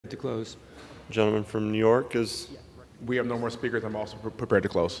to close. Gentleman from New York is... We have no more speakers. I'm also prepared to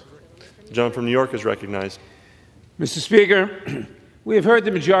close. The gentleman from New York is recognized. Mr. Speaker, we have heard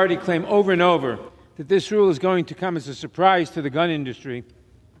the majority claim over and over that this rule is going to come as a surprise to the gun industry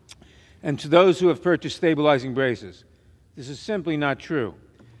and to those who have purchased stabilizing braces. This is simply not true.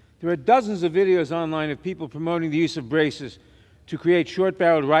 There are dozens of videos online of people promoting the use of braces to create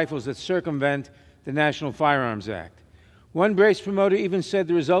short-barreled rifles that circumvent the National Firearms Act. One brace promoter even said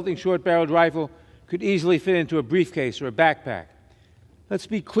the resulting short-barreled rifle could easily fit into a briefcase or a backpack. Let's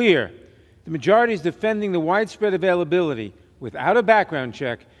be clear. The majority is defending the widespread availability, without a background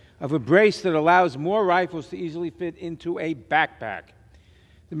check, of a brace that allows more rifles to easily fit into a backpack.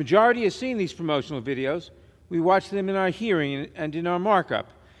 The majority has seen these promotional videos. We watched them in our hearing and in our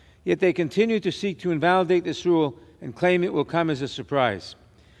markup. Yet they continue to seek to invalidate this rule and claim it will come as a surprise.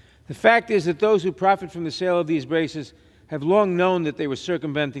 The fact is that those who profit from the sale of these braces have long known that they were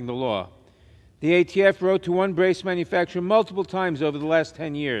circumventing the law. The ATF wrote to one brace manufacturer multiple times over the last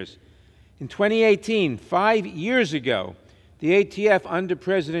 10 years. In 2018, 5 years ago, the ATF under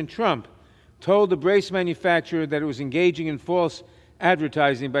President Trump told the brace manufacturer that it was engaging in false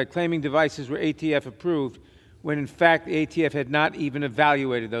advertising by claiming devices were ATF approved, when in fact the ATF had not even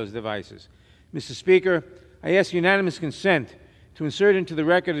evaluated those devices. Mr. Speaker, I ask unanimous consent to insert into the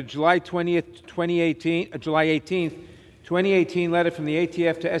record a July 18th, 2018 letter from the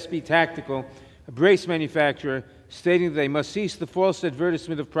ATF to SB Tactical, a brace manufacturer, stating that they must cease the false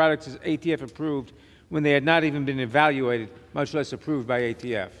advertisement of products as ATF approved when they had not even been evaluated, much less approved by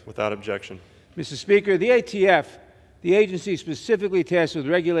ATF. Without objection. Mr. Speaker, the ATF, the agency specifically tasked with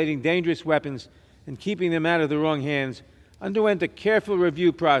regulating dangerous weapons and keeping them out of the wrong hands, underwent a careful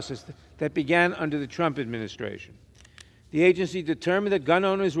review process that began under the Trump administration. The agency determined that gun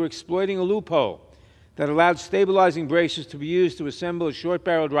owners were exploiting a loophole that allowed stabilizing braces to be used to assemble a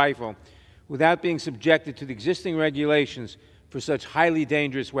short-barreled rifle without being subjected to the existing regulations for such highly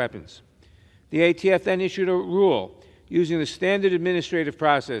dangerous weapons. The ATF then issued a rule using the standard administrative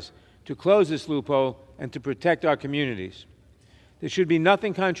process to close this loophole and to protect our communities. There should be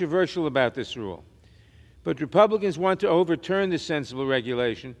nothing controversial about this rule. But Republicans want to overturn this sensible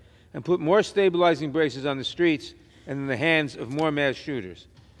regulation and put more stabilizing braces on the streets and in the hands of more mass shooters.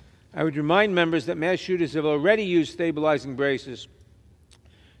 I would remind members that mass shooters have already used stabilizing braces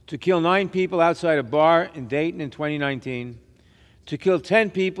to kill 9 people outside a bar in Dayton in 2019, to kill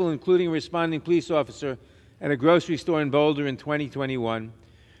 10 people, including a responding police officer, at a grocery store in Boulder in 2021,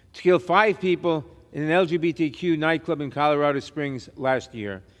 to kill 5 people in an LGBTQ nightclub in Colorado Springs last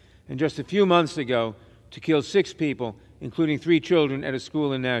year, and just a few months ago, to kill 6 people, including 3 children, at a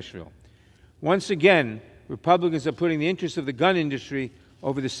school in Nashville. Once again, Republicans are putting the interests of the gun industry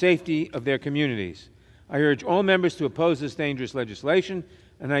over the safety of their communities. I urge all members to oppose this dangerous legislation,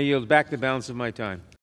 and I yield back the balance of my time.